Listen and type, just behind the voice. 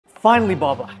Finally,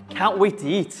 Baba. Can't wait to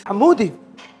eat. Hamoudi,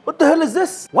 what the hell is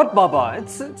this? What, Baba?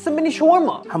 It's a mini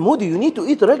shawarma. Hamoudi, you need to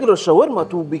eat regular shawarma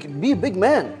to be a big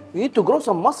man. You need to grow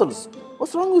some muscles.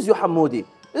 What's wrong with you, Hamoudi?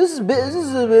 This is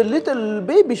a little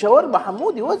baby shawarma,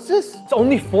 Hamoudi. What's this? It's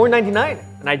only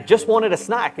 $4.99, and I just wanted a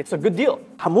snack. It's a good deal.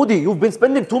 Hamoudi, you've been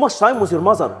spending too much time with your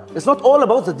mother. It's not all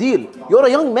about the deal. You're a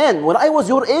young man. When I was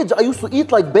your age, I used to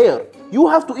eat like bear. You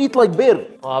have to eat like bear.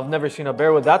 Well, I've never seen a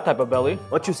bear with that type of belly.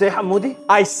 What you say, Hamoudi?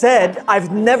 I said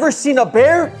I've never seen a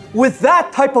bear with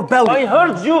that type of belly. I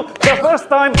heard you the first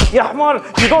time, Yahmar.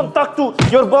 You don't talk to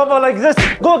your baba like this.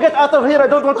 Go get out of here. I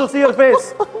don't want to see your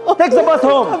face. Take the bus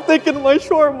home. I'm taking my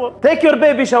shawarma. Take your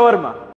baby shawarma.